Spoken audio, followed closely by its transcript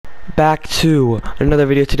back to another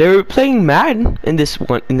video. Today we're playing Madden in this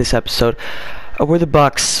episode. We're the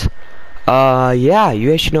Bucks. Yeah, you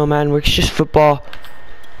guys should know Madden works. Just football.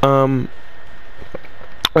 We're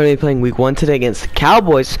gonna be playing week 1 today against the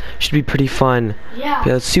Cowboys. Should be pretty fun. Yeah.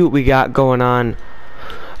 Okay, let's see what we got going on.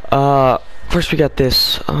 First we got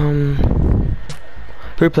this. We're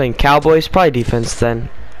playing Cowboys, probably defense then.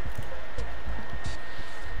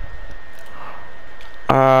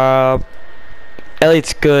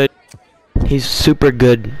 Elliott's good. He's super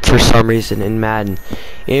good for some reason in Madden,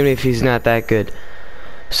 even if he's not that good.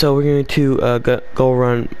 So we're going to go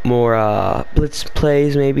run more blitz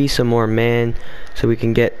plays, maybe some more man, so we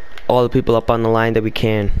can get all the people up on the line that we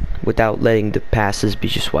can without letting the passes be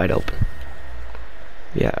just wide open.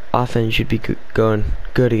 Yeah, offense should be going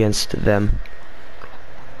good against them.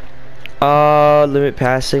 Limit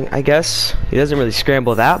passing, I guess. He doesn't really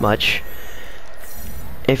scramble that much.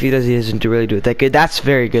 If he does, he doesn't really do it that good. That's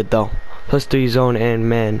very good though. +3 zone and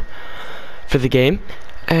man for the game.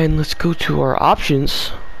 And let's go to our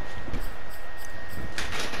options.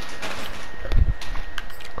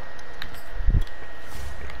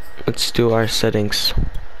 Let's do our settings.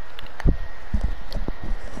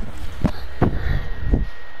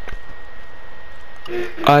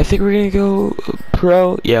 I think we're gonna go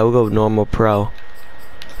pro. Yeah, we'll go normal pro.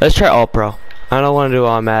 Let's try all pro. I don't want to do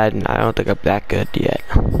all Madden. I don't think I'm that good yet.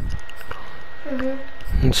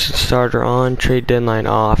 Starter on, trade deadline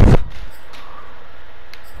off.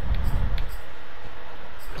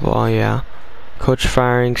 Well, yeah. Coach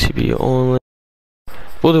firing, CPU only.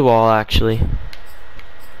 We'll do all actually.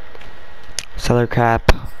 Seller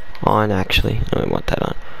cap on actually. No, we want that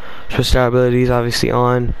on. Star abilities obviously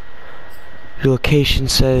on. Relocation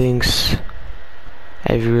settings.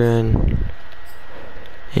 Everyone.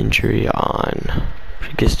 Injury on.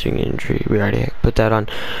 Registering injury. We already put that on.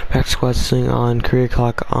 Practice squad sling on. Career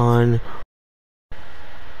clock on.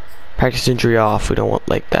 Practice injury off. We don't want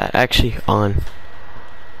like that. Actually on.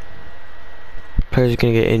 Players are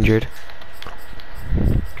gonna get injured.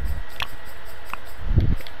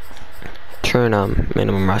 Turn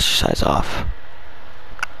minimum roster size off.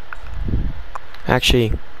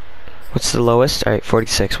 Actually, what's the lowest? Alright,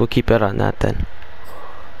 46. We'll keep it on that then.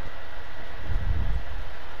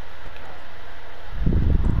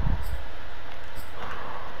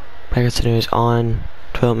 Packet scenarios on.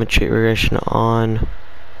 Development trait regression on.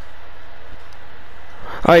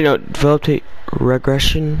 Alright, no, develop trait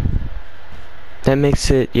regression. That makes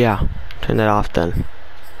it, yeah. Turn that off then.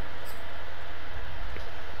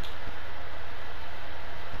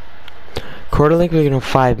 Quarter length, we're gonna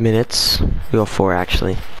 5 minutes. We go 4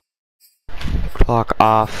 actually. Clock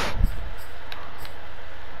off.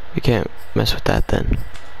 We can't mess with that then.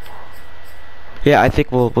 Yeah, I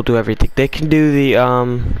think we'll do everything. They can do the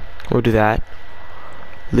we'll do that.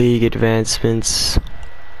 League advancements.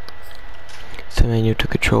 Set menu to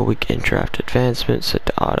control weekend draft advancements. Set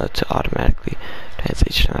to auto to automatically advance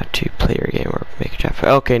each time to player game or make a draft.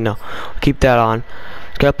 Okay, no, we'll keep that on.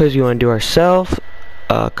 Scout plays we want to do ourselves.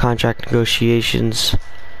 Contract negotiations.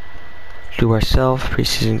 Do ourselves.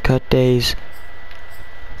 Preseason cut days.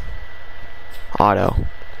 Auto.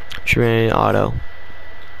 Training auto.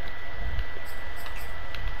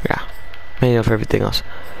 Yeah, manual for everything else.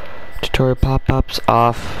 Tutorial pop-ups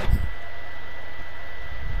off.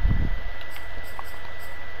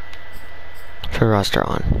 For roster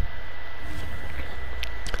on.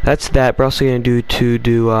 That's that. We're also gonna do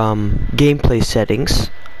gameplay settings.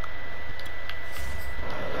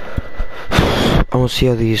 I want to see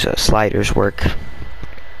how these sliders work.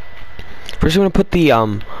 First, I'm gonna put the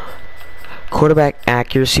quarterback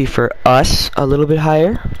accuracy for us a little bit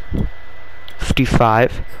higher.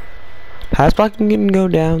 55. Pass blocking can go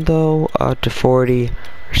down though to 40.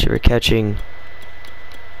 Receiver catching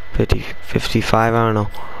 50, 55. I don't know.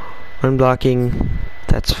 Run blocking,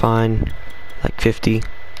 that's fine. Like 50,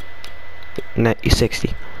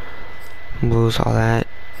 60. Lose all that.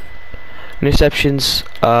 Interceptions,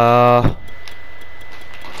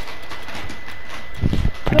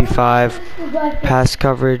 55. Pass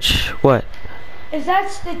coverage. What? Is that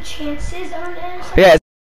the chances on interceptions? Yeah.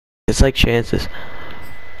 It's like chances.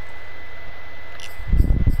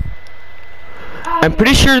 I'm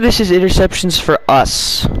pretty sure this is interceptions for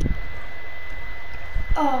us.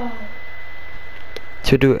 Oh.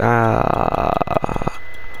 To do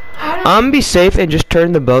I'm be safe and just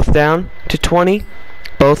turn them both down to 20.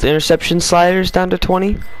 Both interception sliders down to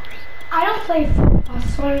 20. I don't play football,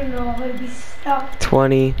 so I don't know how to be stuck.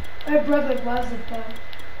 20. My brother loves it though.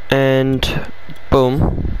 And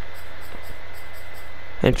boom.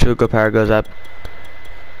 And field goal power goes up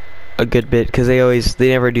a good bit because they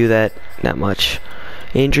never do that much.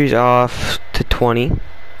 Injuries off to 20.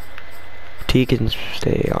 T can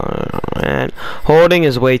stay on. And holding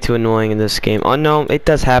is way too annoying in this game. Oh no, it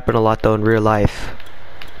does happen a lot though in real life.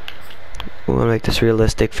 We want to make this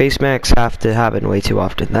realistic. Face masks have to happen way too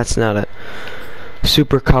often. That's not a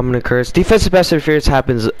super common occurrence. Defensive pass interference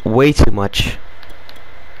happens way too much.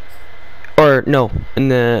 Or no, in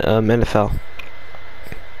the NFL.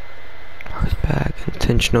 Back,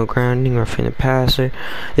 intentional grounding, roughing the passer.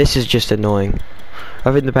 This is just annoying.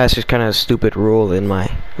 Roughing the passer is kind of a stupid rule in my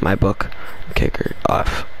book. Kicker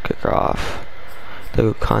off.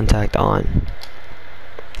 The contact on.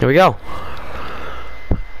 There we go.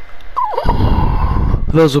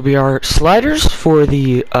 Those will be our sliders for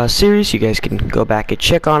the series. You guys can go back and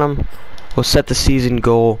check on them. We'll set the season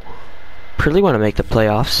goal. Really want to make the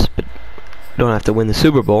playoffs, but don't have to win the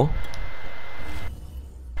Super Bowl.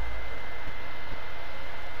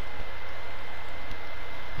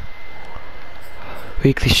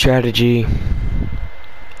 Weekly strategy.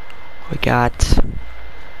 We got.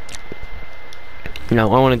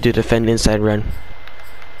 No, I want to do defend inside run.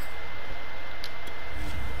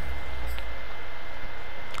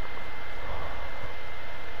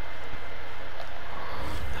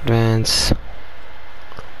 Advance.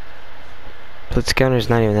 Blitz counter's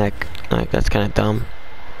not even that. Like, that's kind of dumb.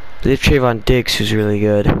 They have Trayvon Diggs, who's really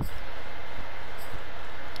good.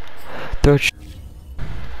 Throw.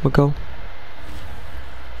 We'll go.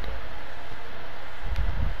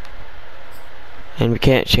 And we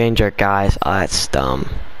can't change our guys. Oh, that's dumb.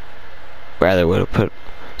 Rather would have put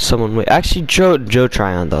someone with. Actually, Joe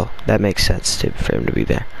Tryon though. That makes sense for him to be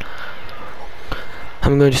there.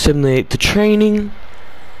 I'm going to simulate the training.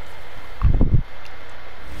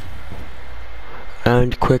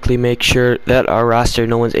 And quickly make sure that our roster,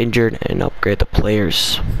 no one's injured, and upgrade the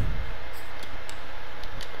players.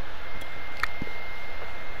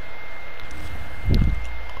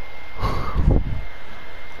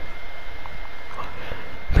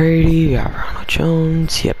 Brady, we got Ronald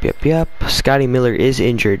Jones. Yep. Scotty Miller is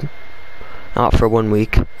injured, out for 1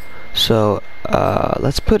 week. So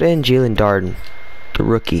let's put in Jalen Darden, the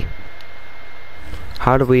rookie.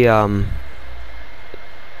 How do we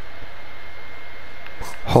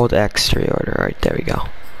hold X to reorder? Alright, there we go.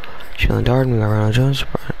 Jalen Darden, we got Ronald Jones,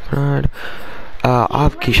 Bernard. I'll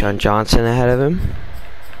have Keyshawn Johnson ahead of him.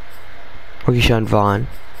 Or Keyshawn Vaughn.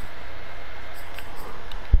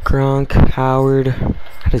 Gronk, Howard.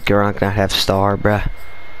 How does Gronk not have star, bruh?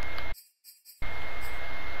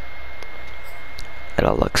 That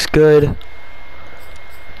all looks good.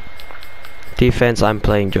 Defense, I'm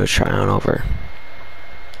playing Joe Tryon over.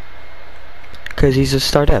 Because he's a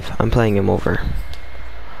star dev. I'm playing him over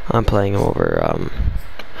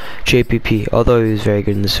JPP, although he was very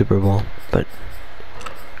good in the Super Bowl. But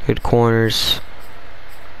good corners.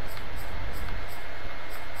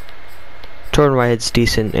 Jordan Whitehead's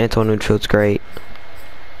decent. Antoine Winfield's great.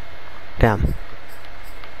 Damn.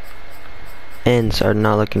 Ends are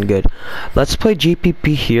not looking good. Let's play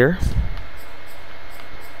GPP here.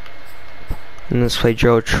 And let's play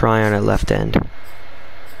Joe Tryon at left end.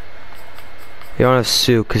 We don't have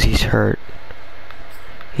Sue because he's hurt.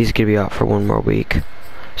 He's going to be out for 1 more week.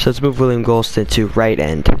 So let's move William Golston to right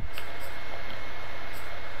end.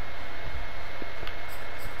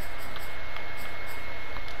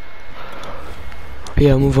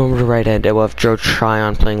 Yeah, move over to right end, and we'll have Joe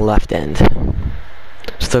Tryon playing left end.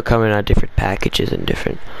 Still coming out different packages and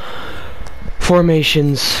different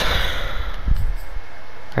formations.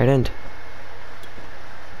 Right end.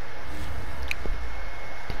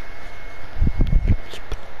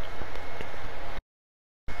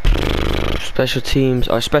 Special teams,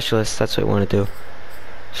 or specialists, that's what we want to do.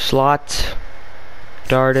 Slot,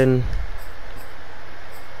 Darden.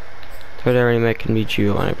 Third area make can be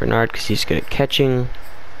Giovanni Bernard because he's good at catching.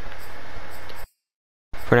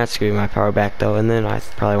 Fournette's gonna be my power back though, and then I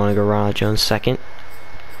probably want to go Ronald Jones second.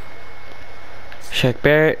 Shaq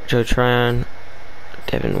Barrett, Joe Tryon,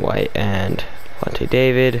 Devin White, and Vontae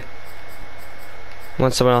David.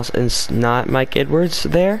 Want someone else and not Mike Edwards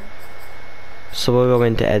there, so we'll go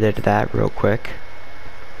in to edit that real quick.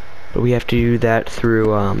 But we have to do that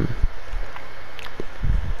through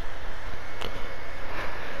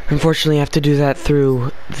unfortunately, I have to do that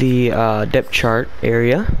through the depth chart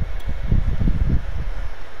area.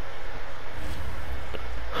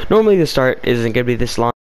 Normally the start isn't going to be this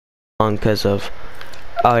long because of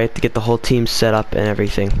I have to get the whole team set up and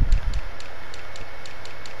everything.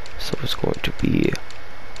 So it's going to be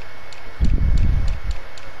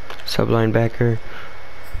sub linebacker.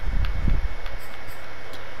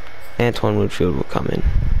 Antoine Winfield will come in.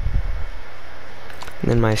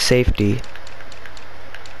 And then my safety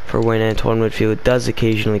for win and one midfield. It does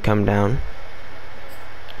occasionally come down.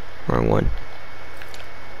 Wrong one.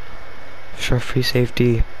 Sure, free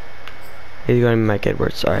safety. He's going to be Mike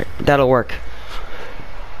Edwards. Alright, that'll work.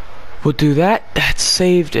 We'll do that. That's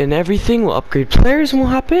saved and everything. We'll upgrade players and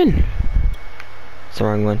we'll hop in. It's the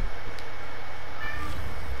wrong one.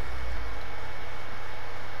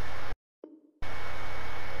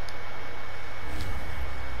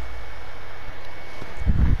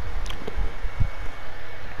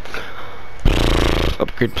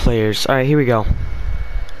 Upgrade players. Alright, here we go.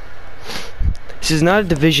 This is not a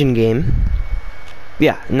division game.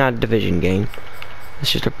 Yeah, not a division game.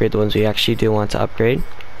 Let's just upgrade the ones we actually do want to upgrade.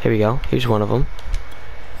 Here we go. Here's one of them.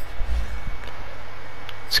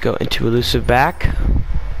 Let's go into elusive back.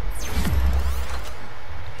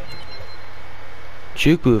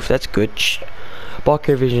 Juke booth, that's good. Ball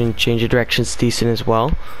carrier vision, change of direction's decent as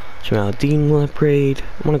well. Jamal Dean will upgrade.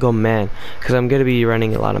 I want to go man, because I'm going to be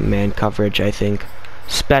running a lot of man coverage, I think.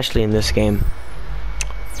 Especially in this game.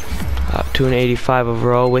 Up to an 85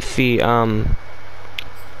 overall with the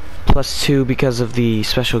 +2 because of the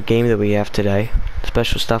special game that we have today.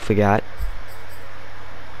 Special stuff we got.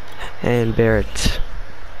 And Barrett.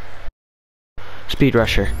 Speed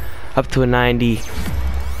rusher. Up to a 90.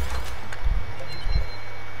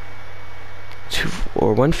 2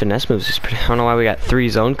 or 1 finesse moves is pretty. I don't know why we got 3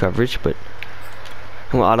 zone coverage, but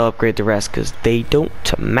we'll auto upgrade the rest because they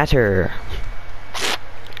don't matter.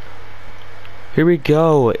 Here we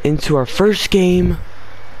go into our first game.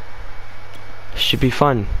 Should be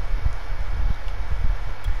fun.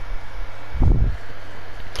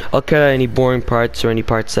 I'll cut out any boring parts or any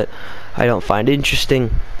parts that I don't find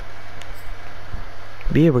interesting.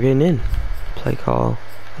 But yeah, we're getting in. Play call.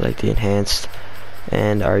 I like the enhanced.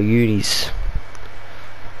 And our unis.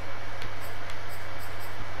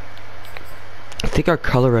 I think our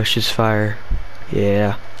color rush is fire.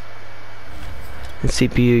 Yeah. And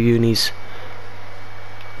CPU unis.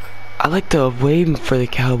 I like the wave for the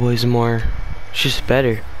Cowboys more. It's just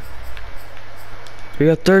better. We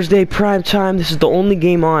got Thursday prime time. This is the only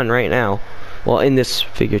game on right now. Well, in this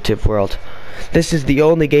figurative world. This is the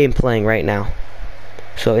only game playing right now.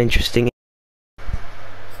 So interesting.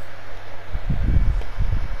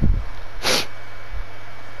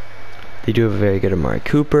 They do have a very good Amari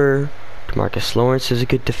Cooper. DeMarcus Lawrence is a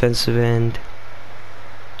good defensive end.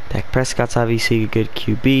 Dak Prescott's obviously a good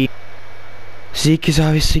QB. Zeke is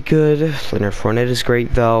obviously good. Leonard Fournette is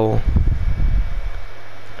great though.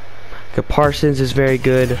 Parsons is very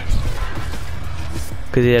good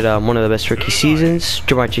because he had one of the best rookie seasons.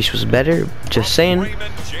 Jamar Chase was better. Just saying.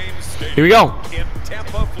 Here we go. In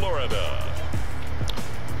Tampa, Florida.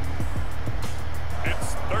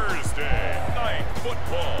 It's Thursday night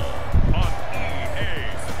football on EA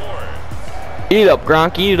Sports. Eat it up,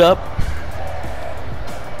 Gronk. Eat it up.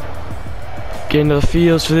 Get into the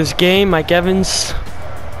fields for this game. Mike Evans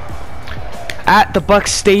at the Bucs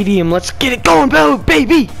Stadium. Let's get it going,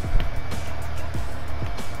 baby.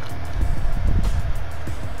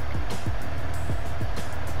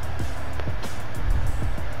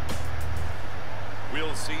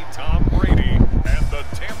 We'll see Tom Brady and the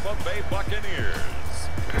Tampa Bay Buccaneers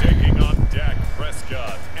taking on Dak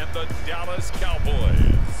Prescott and the Dallas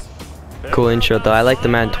Cowboys. Cool intro though. I like the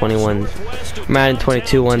Madden 21, Madden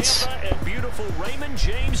 22 ones.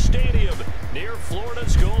 James Stadium near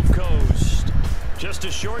Florida's Gulf Coast. Just a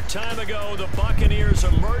short time ago, the Buccaneers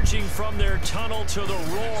emerging from their tunnel to the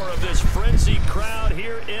roar of this frenzied crowd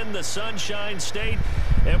here in the Sunshine State.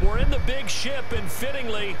 And we're in the big ship, and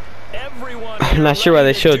fittingly, everyone... I'm not sure why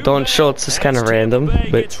they showed Don Schultz. It's kind of random,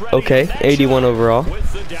 but okay. 81 overall.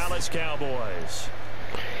 With the Dallas Cowboys.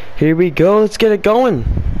 Here we go. Let's get it going.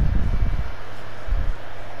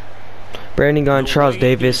 Branding on Charles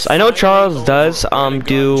Davis. I know Charles does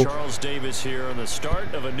do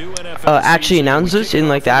actually announces in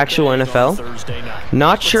like the actual NFL.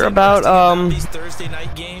 Not sure about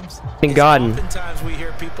in Godden,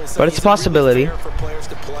 but it's a possibility. But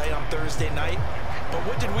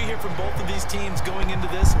what did we hear from both of these teams going into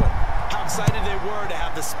this one? How excited they were to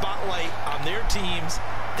have the spotlight on their teams,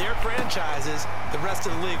 their franchises, the rest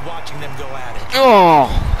of the league watching them go at it. Oh,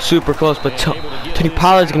 super close, but Tony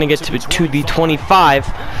Pollard's gonna get to the 25.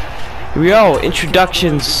 Here we go.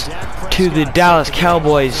 Introductions to the Dallas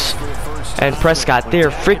Cowboys and Prescott. They're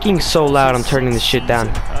freaking so loud. I'm turning this shit down.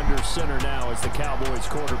 Under center now as the Cowboys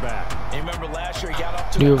quarterback.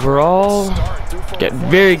 New overall. Get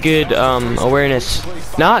very good awareness.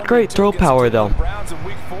 Not great throw power though,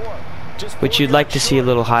 which you'd like to see a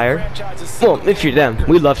little higher. Well, if you're them,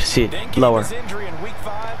 we'd love to see it lower.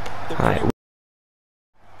 Alright.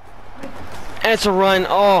 And it's a run.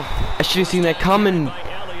 Oh, I should have seen that coming.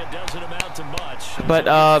 But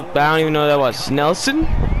I don't even know who that was. Nelson?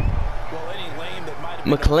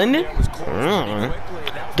 McClendon?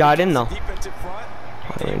 Got in though.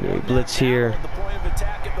 And we blitz here.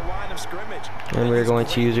 And we're going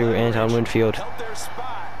to use our Anton Winfield.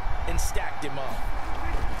 On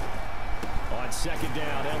second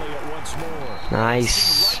down, Elliott once more.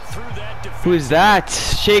 Nice. Who is that?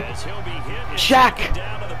 Shaq.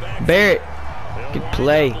 Barrett. Good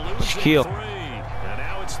play. Shaquille.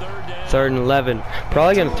 3rd and 11.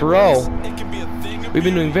 Probably gonna throw. We've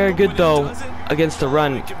been doing very good though against the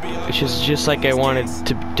run, which is just like I wanted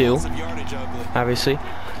to do. Obviously.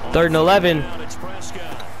 3rd and 11.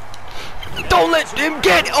 Don't let him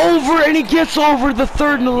get over, and he gets over. The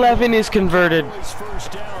 3rd and 11 is converted.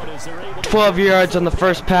 12 yards on the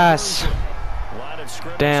first pass.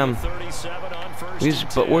 Damn.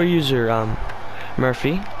 But we're user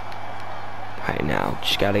Murphy. Right now,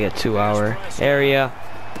 just gotta get to our area.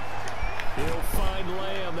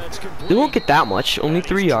 They won't get that much, only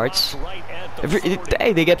 3 yards.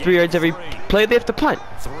 Hey, they get 3 yards every play. They have to punt.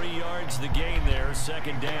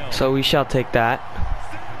 So we shall take that.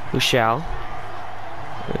 We shall.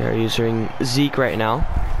 We are using Zeke right now.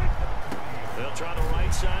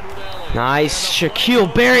 Nice.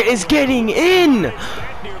 Shaquille Barrett is getting in.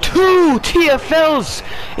 2 TFLs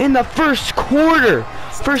in the first quarter.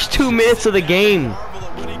 First 2 minutes of the game.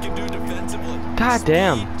 God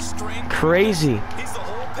damn. Crazy.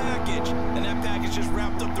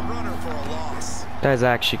 That is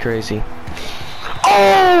actually crazy.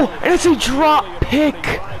 Oh! And it's a drop pick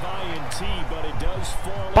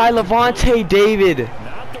by Levante David.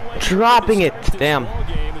 Dropping it. Damn.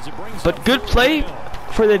 But good play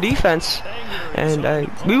for the defense. And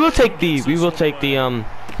we will take the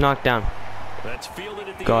knockdown.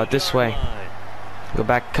 Go out this way. Go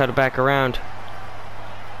back, cut it back around.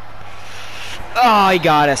 Oh, he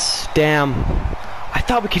got us. Damn. I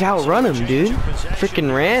thought we could outrun him, dude.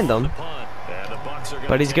 Freaking random.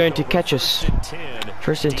 But he's going to catch us.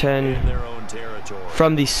 1st and 10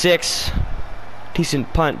 from the 6.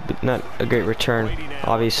 Decent punt, but not a great return,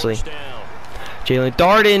 obviously. Jalen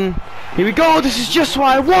Darden. Here we go. This is just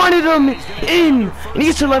why I wanted him in. And he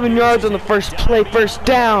gets 11 yards on the first play. 1st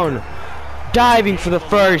down. Diving for the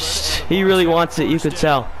 1st. He really wants it, you could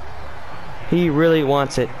tell. He really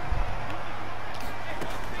wants it.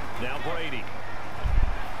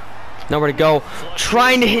 Nowhere to go.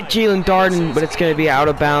 Trying to hit Jalen Darden, but it's going to be out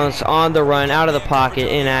of bounds on the run, out of the pocket,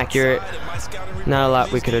 inaccurate. Not a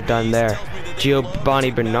lot we could have done there.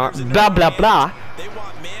 Giovanni Bernard, blah, blah, blah.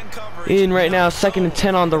 In right now, 2nd and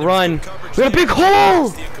 10 on the run. We got a big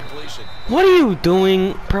hole! What are you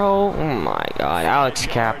doing, bro? Oh my god, Alex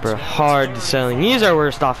Capra, hard selling. He's our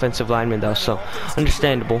worst offensive lineman though, so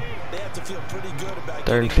understandable.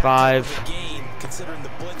 3rd and 5.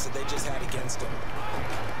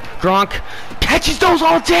 Gronk catches those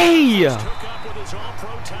all day!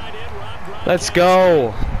 Let's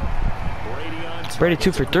go. Brady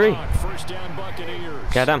 2 for 3.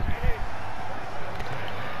 Got him.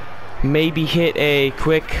 Maybe hit a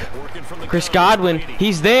quick Chris Godwin.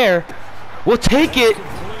 He's there. We'll take it.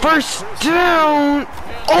 1st down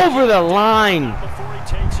over the line.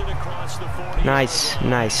 Nice,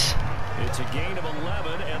 nice.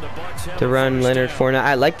 The run, Leonard Fournette.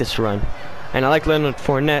 I like this run. And I like Leonard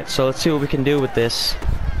Fournette, so let's see what we can do with this.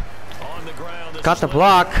 Got the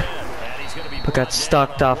block, but got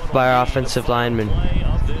stuck off by our offensive lineman.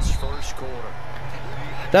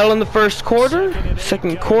 That'll end the first quarter.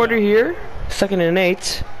 2nd quarter here. 2nd and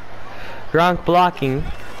 8. Gronk blocking.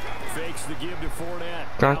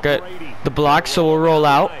 Gronk got the block, so we'll roll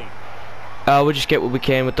out. We'll just get what we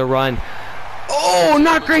can with the run. Oh,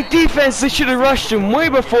 not great defense. They should have rushed him way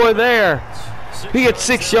before there. We get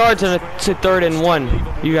 6 yards and it's a 3rd and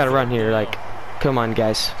 1. You gotta run here, like, come on,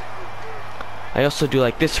 guys. I also do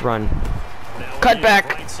like this run. Cut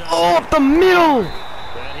back. Oh, up the middle.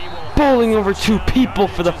 Bowling over 2 people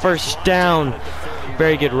for the 1st down.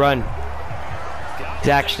 Very good run. He's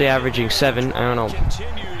actually averaging 7. I don't know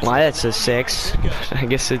why that says 6. I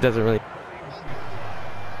guess it doesn't really.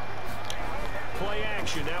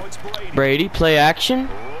 Brady, play action.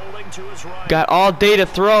 Got all day to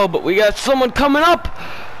throw, but we got someone coming up.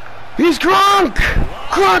 He's Gronk!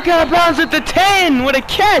 Gronk out of bounds at the 10. What a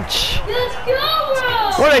catch! Let's go,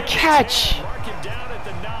 bro! What a catch!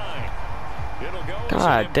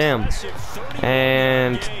 God damn.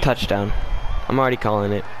 And touchdown. I'm already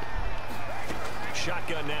calling it.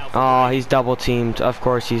 Oh, he's double teamed. Of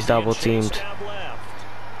course he's double teamed.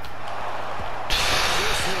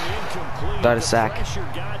 Got a sack.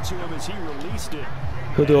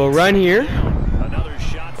 He'll do a run here.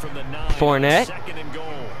 Fournette.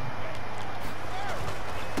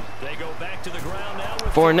 They go back to the ground now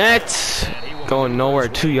with Fournette going nowhere,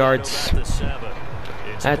 2 yards.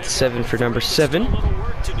 That's 7 for number 7.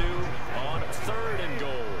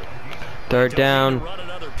 Third down.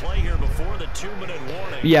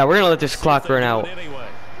 Yeah, we're gonna let this clock run out.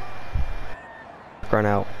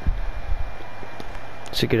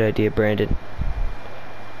 It's a good idea, Brandon.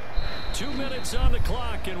 2 minutes on the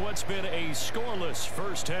clock in what's been a scoreless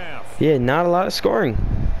first half. Yeah, not a lot of scoring.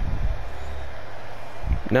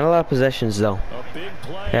 Not a lot of possessions though.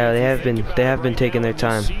 Yeah, they have been taking their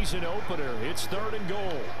time. Season opener. It's 3rd and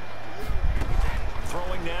goal.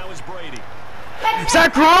 Throwing now is Brady. Is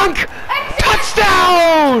that Gronk?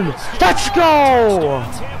 Touchdown! Let's go!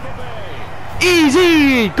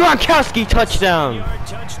 Easy! Gronkowski touchdown!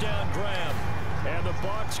 Touchdown grab. And the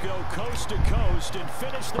Bucs go coast to coast and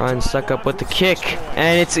finish the Ryan stuck up with the kick,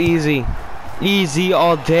 and it's easy. Easy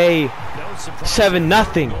all day. 7-0.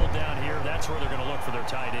 That's where they're going to look for their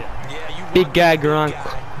tight end. Big guy Gronk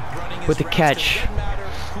with the catch. Doesn't matter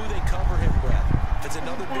who they cover him with. If it's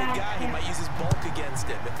another big guy, he might use his bulk against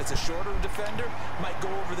him. If it's a shorter defender, might go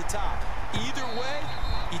over the top. Either way,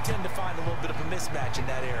 you tend to find a little bit of a mismatch in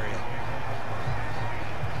that area.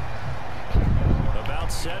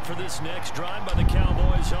 About set for this next drive by the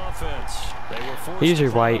Cowboys offense. They were forced These to are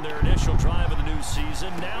throw white. on their initial drive of the new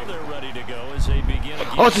season. Now they're ready to go as they begin again.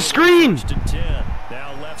 Oh, it's a screen! 1st and 10.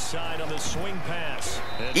 Now left side on the swing pass.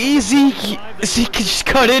 Easy. He could just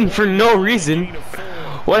cut in for no reason.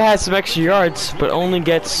 What has some extra yards, but only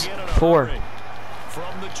gets 4.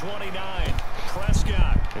 From the 29,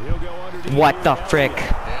 Prescott. He'll go underneath. What the frick?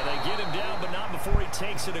 And they get him down, but not before he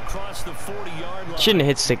takes it across the 40-yard line. Shouldn't have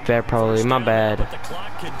hit stick there, probably. My bad. But the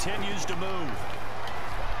clock continues to move.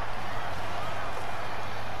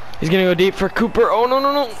 He's gonna go deep for Cooper. Oh, no,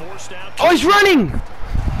 no, no. Forced out. Oh, he's running!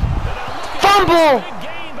 Fumble! Big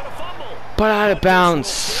gain, but a fumble. But out of bounds.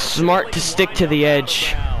 Smart to stick to the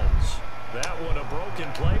edge. That one a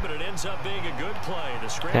broken play, but it ends up being a good play. The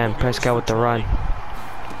scramble Damn, goes Prescott for with the 20. run.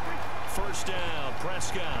 First down,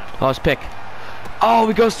 Prescott. Oh, it's pick. Oh,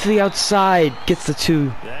 he goes to the outside. Gets the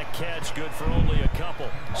 2. That catch good for only a couple.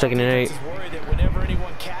 2nd and 8. Is worried that whenever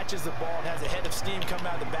anyone catches the ball and has a head of steam come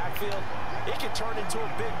out of the backfield, it can turn into a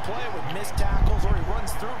big play with missed tackles or he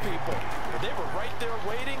runs through people. But they were right there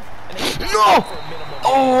waiting. And they No!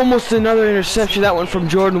 Oh, almost another interception. That one from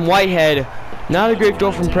Jordan Whitehead. Not a great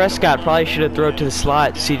throw from Prescott. Probably should have thrown it to the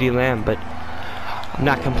slot, CeeDee Lamb, but I'm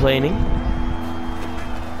not complaining.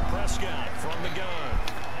 Prescott from the gun.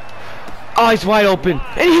 Oh, he's wide open.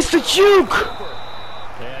 And he hits the juke!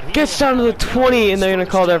 Gets down to the 20, and they're going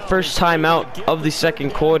to call their first timeout of the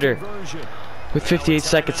 2nd quarter with 58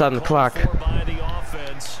 seconds on the clock.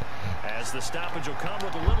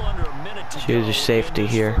 Choose your safety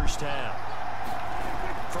here.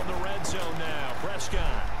 From the red zone now,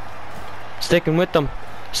 Prescott. Sticking with them.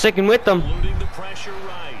 Sticking with them. Eluding the pressure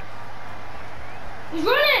right. He's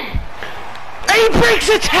running! And he breaks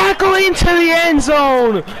a tackle into the end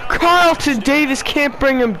zone. Carlton Davis can't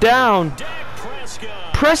bring him down.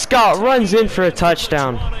 Prescott runs in for a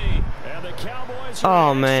touchdown.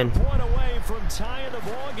 Oh, man.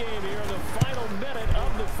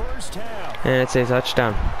 And it's a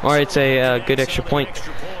touchdown. Or it's a good extra point.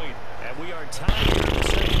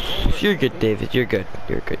 You're good, David. You're good.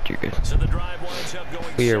 You're good. You're good.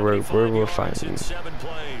 We're fine.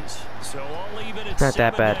 Not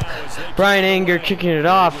that bad. Brian Anger kicking it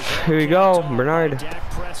off. Here we go. Bernard.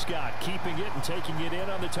 Keeping it and taking it in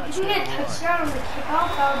on the If you touchdown get a touchdown on the kickoff,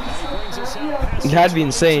 that would be so cool. That'd be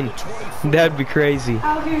insane. That'd be crazy.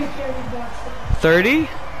 I'll give you $30. 30?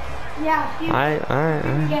 Yeah, if you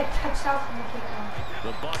Alright. get a touchdown from the kickoff.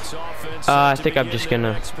 The Bucs offense I set think to I'm begin just their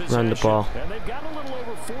gonna next run the possession. ball. And they've got a little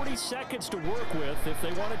over 40 seconds to work with if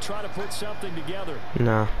they want to try to put something together.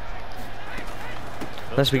 No.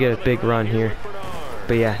 Unless we get a big run here.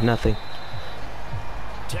 But yeah, nothing.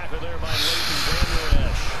 Tackle there by Leighton Vander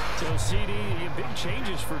Esch. So CD, big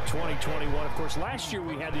changes for 2021. Of course, last year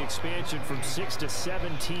we had the expansion from 6 to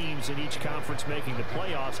 7 teams in each conference making the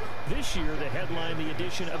playoffs. This year, the headline, the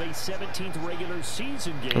addition of a 17th regular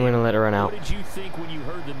season game. I'm gonna let it run out. What did you think when you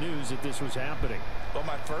heard the news that this was happening? Well,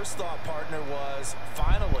 my first thought, partner, was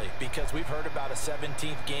finally, because we've heard about a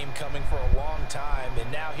 17th game coming for a long time,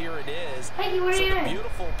 and now here it is. Hey, what are you doing?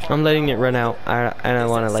 I'm letting it run out. I don't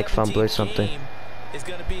want to like fumble or something. Is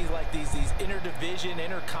going to be like these interdivision,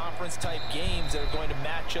 interconference type games that are going to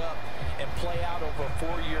match up and play out over a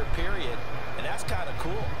 4-year period, and that's kind of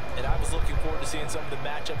cool. And I was looking forward to seeing some of the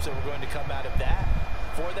matchups that were going to come out of that.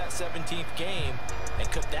 for that 17th game, and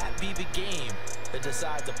could that be the game that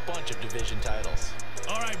decides a bunch of division titles?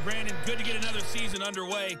 All right, Brandon, good to get another season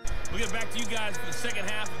underway. We'll get back to you guys for the second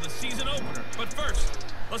half of the season opener. But first,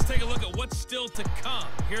 let's take a look at what's still to come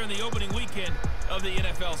here in the opening weekend of the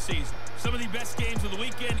NFL season. Some of the best games of the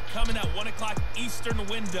weekend come in that 1 o'clock Eastern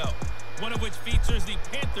window, one of which features the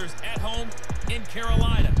Panthers at home in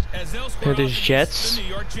Carolina, as they'll square off against Jets. the New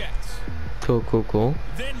York Jets. Cool.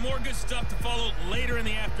 Then more good stuff to follow later in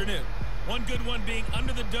the afternoon. One good one being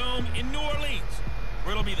under the dome in New Orleans,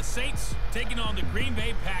 where it'll be the Saints taking on the Green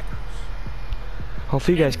Bay Packers.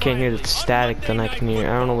 Hopefully you guys can't hear the static that I can hear.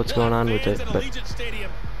 I don't know what's going on with it, but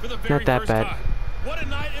not that bad. What a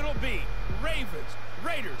night it'll be. Ravens,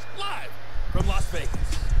 Raiders, live from Las Vegas.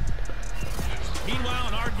 Meanwhile,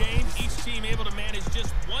 in our game, each team able to manage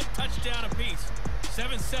just one touchdown apiece.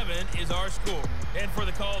 7-7 is our score. And for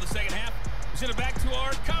the call of the second half, we send it back to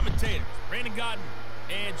our commentators, Brandon Godden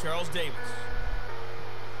and Charles Davis.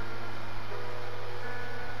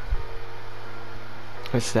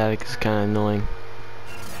 The static is kind of annoying.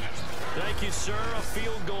 Thank you, sir. A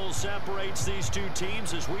field goal separates these two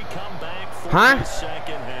teams as we come back for the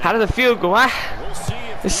second half. How did the field go? We'll see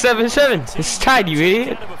if It's 7-7. It's tied, you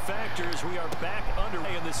idiot. kind of a factor as we are back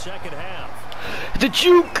underway in the second half. The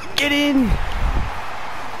juke, get in.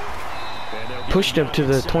 Pushed him to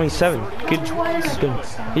the 27. Good.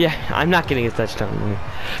 Yeah, I'm not getting a touchdown.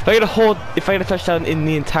 If I get a touchdown in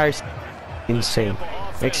the entire, insane,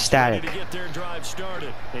 ecstatic.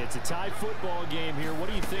 It's a tie football game here. What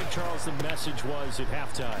do you think, Charles, the message was at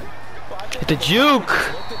halftime? The juke.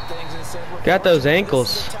 Got those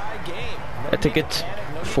ankles. I think it's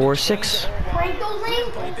 4-6. Break those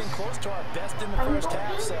ankles.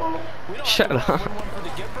 Shut up.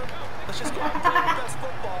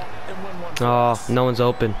 Oh, no one's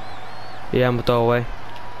open. Yeah, I'm gonna throw away.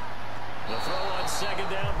 The throw on second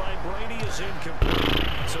down by Brady is incomplete.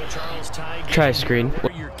 So Charles tied. Try a screen.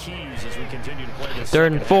 What are your keys as we continue to play this?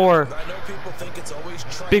 3rd and 4.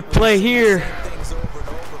 Big play here.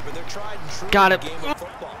 Got it.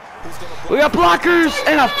 We got blockers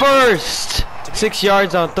and a first. 6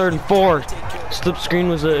 yards on 3rd and 4. Slip screen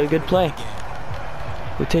was a good play.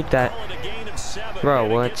 We take that. Bro,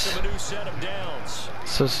 what?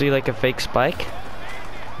 So see like a fake spike?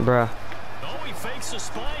 Bruh. Oh, he fakes a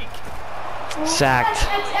spike. Sacked.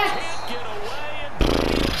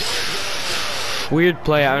 Weird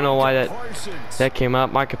play. I don't know why that came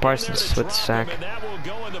out. Micah Parsons with the sack. And that will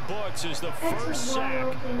go in the books as the first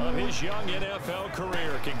sack of his young NFL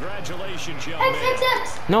career. Congratulations, young man.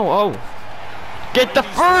 No, oh. Get the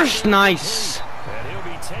first. Nice. And he'll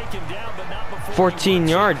be taken down, but not before 14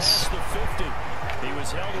 yards. the 50. He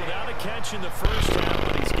was held without a catch in the first round,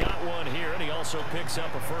 but he's got one here, and he also picks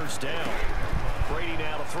up a first down. Brady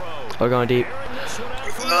now to throw. We're going deep.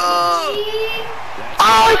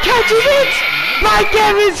 Oh, he catches it! Mike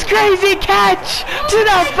Evans, crazy catch to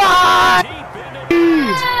the 5!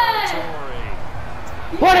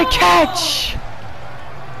 What a catch!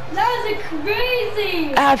 That was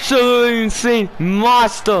crazy. Absolutely insane.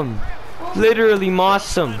 Mossed him. Literally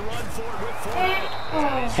mossed him.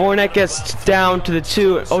 Fournette gets down to the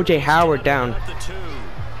 2. O.J. Howard down.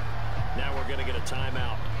 Now we're going to get a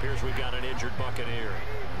timeout. Here's we've got an injured Buccaneer.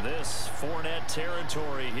 This Fournette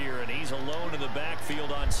territory here, and he's alone in the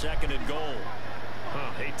backfield on 2nd and goal.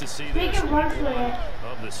 Hate to see Make this it run for it.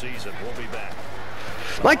 of the season. We'll be back.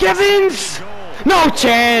 Mike Evans! No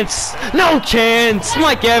chance! No chance!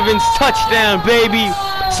 Mike Evans, touchdown, baby!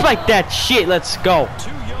 Spike that shit, let's go. 2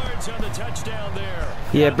 yards on the touchdown there.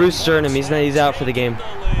 Yeah, Bruce Sternum, he's out for the game.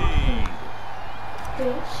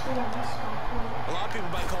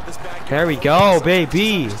 There we go,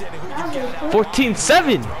 baby.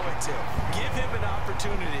 14-7.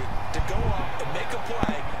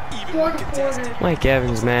 Mike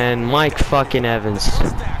Evans, man. Mike fucking Evans. Now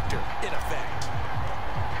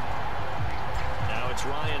it's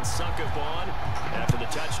Ryan Succop on after the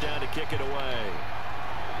touchdown to kick it away.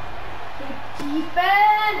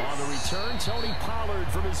 Defense. On the return, Tony Pollard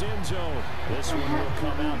from his end zone. This one will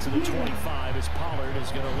come out to the 25 as Pollard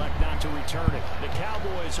is going to elect not to return it. The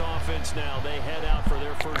Cowboys offense now, they head out for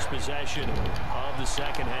their first possession of the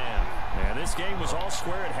second half. And this game was all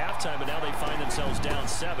square at halftime, but now they find themselves down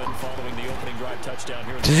 7 following the opening drive touchdown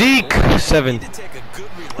here. Zeke, 7.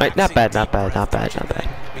 Right, not bad.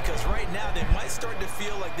 Because right now they might start to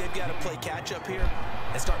feel like they've got to play catch up here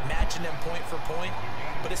and start matching them point for point.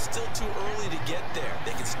 But it's still too early to get there.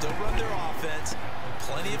 They can still run their offense.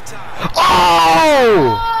 Plenty of time.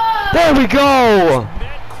 Oh! There we go!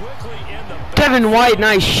 Kevin White,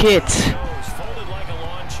 nice shit. Folded like a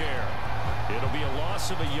lawn chair. It'll be a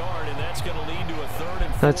loss of a yard, and that's going to lead to a 3rd and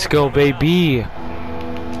Let's go, baby.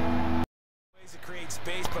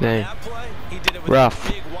 Dang.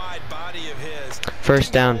 Rough.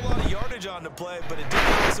 First down.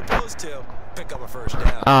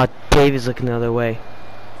 Ah, David's looking the other way.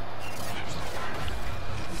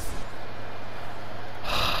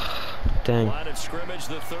 Dang. Line of scrimmage,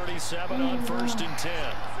 the 37 on 1st and 10.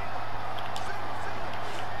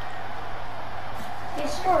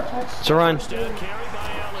 It's a run. Carry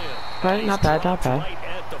by Elliott. Right, not bad, not bad. Right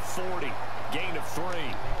at the 40. Gain of 3.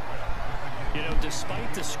 You know,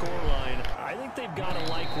 despite the scoreline, I think they've got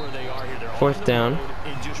to like where they are here. They're Fourth down.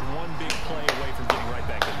 and just one big play away from getting right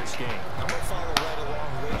back in this game. I'm going to follow right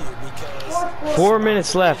along with you because 4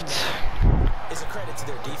 minutes left. it's a credit to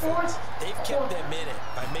their defense. They've kept them in it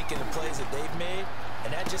by making the plays that they've made,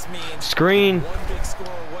 and that just means Screen. one big score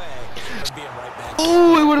away from being right back.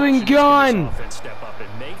 Oh, it would have been gone. Offense step up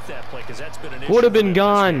and make that play, 'cause that's been an issue Would have for been them this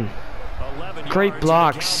gone. game. 11 Great yards,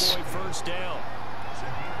 blocks. and a Cowboy first down.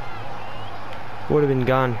 Would have been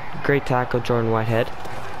gone. Great tackle, Jordan Whitehead.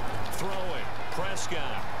 Throwing. Prescott.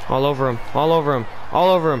 All over him. All over him. All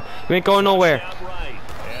over him. You ain't going nowhere. Outright.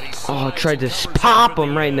 And he Oh, slides tried to and covers pop over him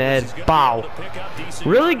the right in the edge. head. He's gonna be Bow. able to pick up decent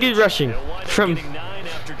Really yardage. good rushing They'll wind up from getting 9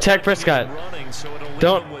 after Dak taking Prescott. and running, so it'll leave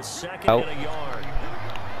Don't- them with second Oh. and a yard.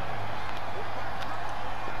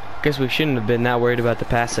 Guess we shouldn't have been that worried about the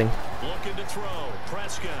passing. Looking to throw.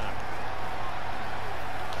 Prescott.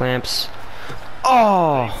 Clamps.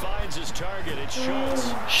 Oh, Finds his target. It's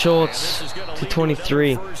Schultz. Schultz to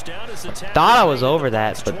 23. Thought I was over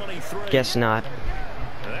that, but guess not.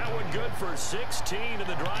 That one good for 16, and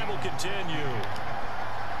the drive will continue.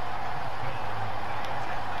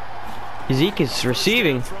 Zeke is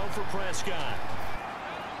receiving. Throw for Prescott.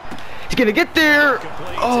 He's gonna get there.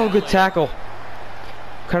 Oh, good tackle.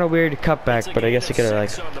 Kind of weird cutback, but I guess he could have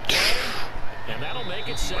like And that'll make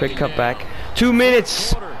it quick second cutback. down. 2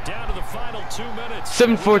 minutes. Down to the final 2 minutes.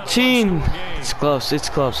 7:14. It's close. It's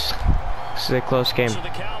close. This is a close game. So the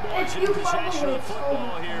Cowboys in possession of the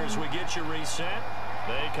football here as we get you reset.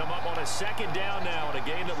 They come up on a second down now in a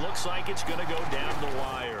game that looks like it's going to go down the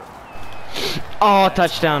wire. Oh,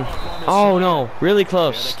 touchdown. Oh no, really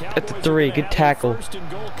close. At the 3. Good tackle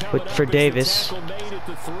for Davis.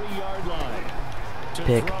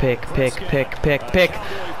 Pick.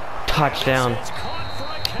 Touchdown.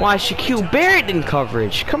 Why, Shaquille Barrett in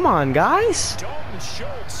coverage? Come on, guys.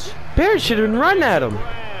 Barrett should have been running at him.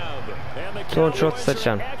 Dalton Schultz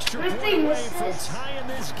touchdown. If they miss this,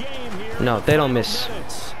 No, they don't miss.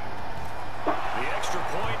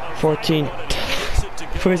 14.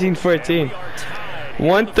 14.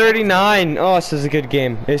 139. Oh, this is a good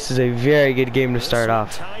game. This is a very good game to start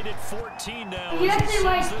off. you actually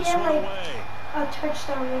might get like a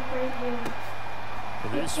touchdown with right here.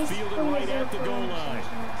 This fielded right at the goal line.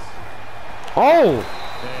 Oh!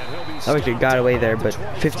 I wish it got away there, but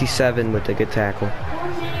 57 with a good tackle. 1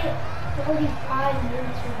 minute, 45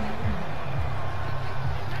 minutes remaining.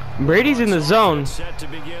 Brady's in the zone. Set to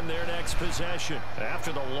begin their next possession.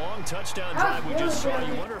 After the long touchdown drive we just saw,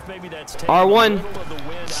 you wonder if maybe that's taking R1 a little of the wind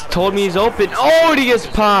out of told me their he's sails. open. Oh, and he gets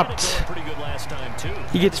popped. Pretty good last time too.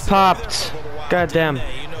 He gets popped. Goddamn.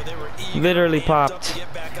 You know, they were eager Literally and amped up popped. to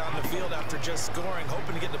get back on the field after just scoring,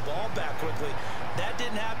 hoping to get the ball back quickly. That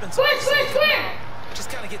didn't happen. So Quick! just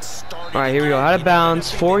kind of get started. All right, here we go. Out of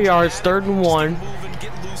bounds. 4 yards. 3rd and 1. Move and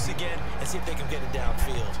get loose again and see if they can get it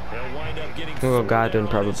downfield. They'll wind up getting We'll go 4 Godwin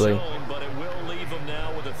down on his probably. own, but it will leave them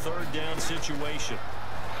now with a 3rd down situation.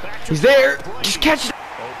 Back to He's there. Brady. Just catch it.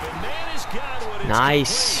 Open man is Godwin. It's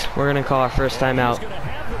Nice. complete. We're going to call our first time He's out. gonna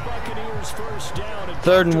have the Buccaneers first down and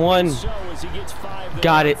 3rd and 1. so as he gets 5 there,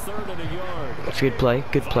 Got it. 3rd and a yard. That's a good play.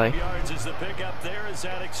 Good play. 5 yards is the pickup there as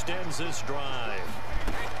that extends this drive.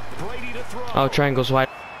 Brady to throw. Oh, triangle's wide.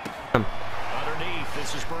 Underneath,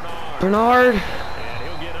 this is Bernard. Bernard. And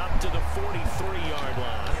he'll get up to the 43-yard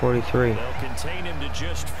line. 43. They'll contain him to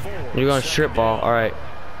just 4. You're going strip ball. All right.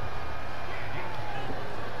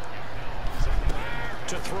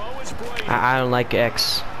 To throw is Brady. I don't like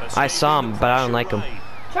X. I saw him, but I don't like him.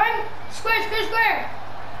 Try square.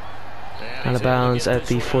 Out of bounds at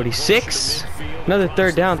the 46. Another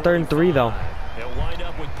 3rd down. 3rd and 3 though. They'll wind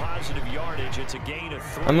up with positive yardage. It's a gain of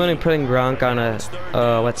 3. I'm gonna be putting Gronk on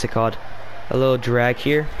a what's it called? A little drag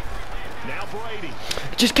here. Now Brady.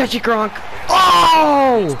 Just catch it, Gronk.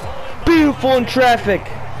 Oh! Beautiful in traffic.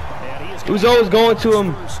 And he is It was always going to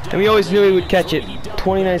him, and we always knew he would catch it.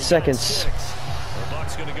 29 seconds. The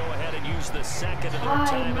Bucs going to go ahead and use the second of their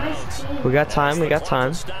Nice timeouts. team. We got time. We got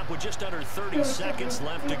time. Stop with just under 30 seconds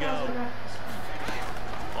left to go.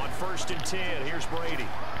 On 1st and 10, here's Brady.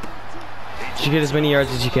 You should get as many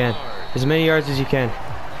yards as you can. As many yards as you can.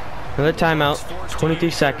 Another timeout.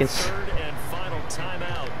 23 seconds. Third and final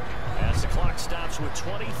timeout as the clock stops with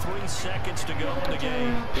 23 seconds to go in the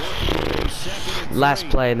game. Last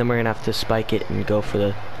play, and then we're gonna have to spike it and go for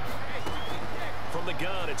the. From the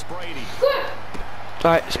gun, it's Brady.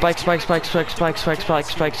 All right, spike.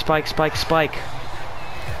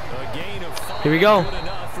 Here we go.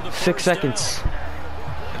 6 seconds.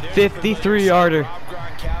 53-yarder.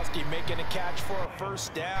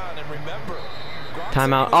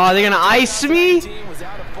 Timeout. Oh, they're gonna ice me.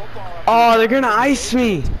 Oh, they're gonna ice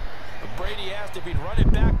me. Brady asked if he'd run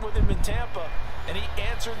it back with him in Tampa, and he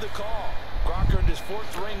answered the call. Gronk earned his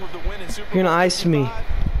 4th ring with the win in Super Bowl. You're gonna ice me.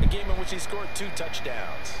 A game in which he scored 2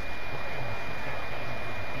 touchdowns.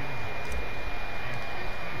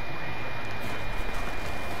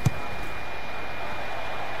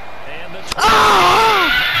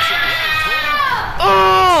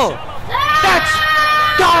 Oh! That's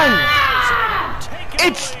done!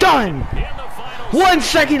 It's done! 1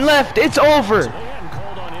 second left, it's over!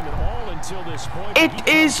 It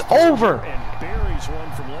is over!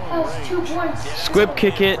 That was 2 points. Squib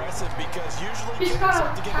kick it. He's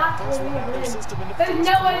got a tackle in the ring. There's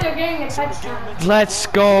no way they're getting a touchdown. Let's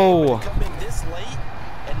go!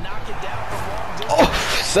 Oh,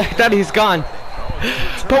 I thought he's gone.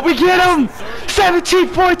 But we get him!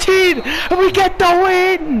 17-14! And we get the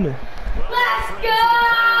win! Let's go!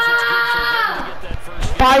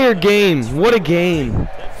 Fire game! What a game!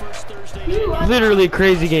 Literally a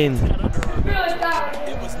crazy game. It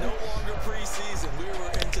was no longer preseason. We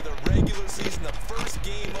were into the regular season, the first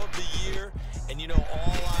game of the year. And you know,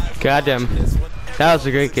 all eyes Goddamn. That was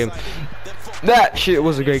a great game. That shit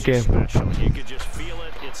was a great game. You could just feel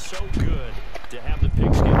it. It's so good to have the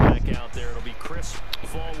pigskin back out there. It'll be crisp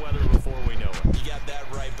fall weather before we know it. You got that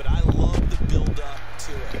right, but I love the build up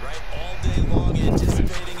to it, right? All day long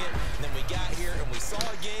anticipating it, and then we got here and we saw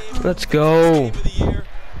a game. Let's go. Game of the year.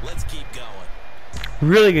 Let's keep going.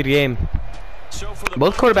 Really good game.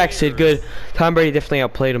 Both quarterbacks did good. Tom Brady definitely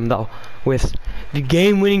outplayed him though with the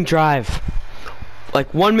game-winning drive.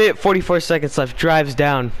 Like 1 minute 44 seconds left. Drives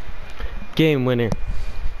down. Game winner.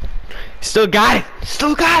 Still got it.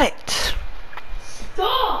 Still got it.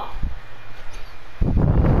 Stop!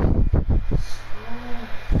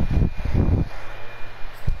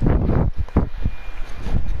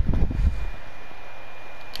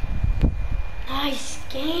 Nice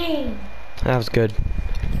game. That was good.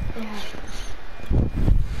 Yeah.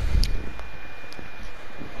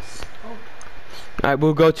 Alright,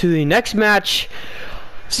 we'll go to the next match.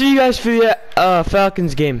 See you guys for the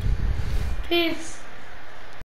Falcons game. Peace.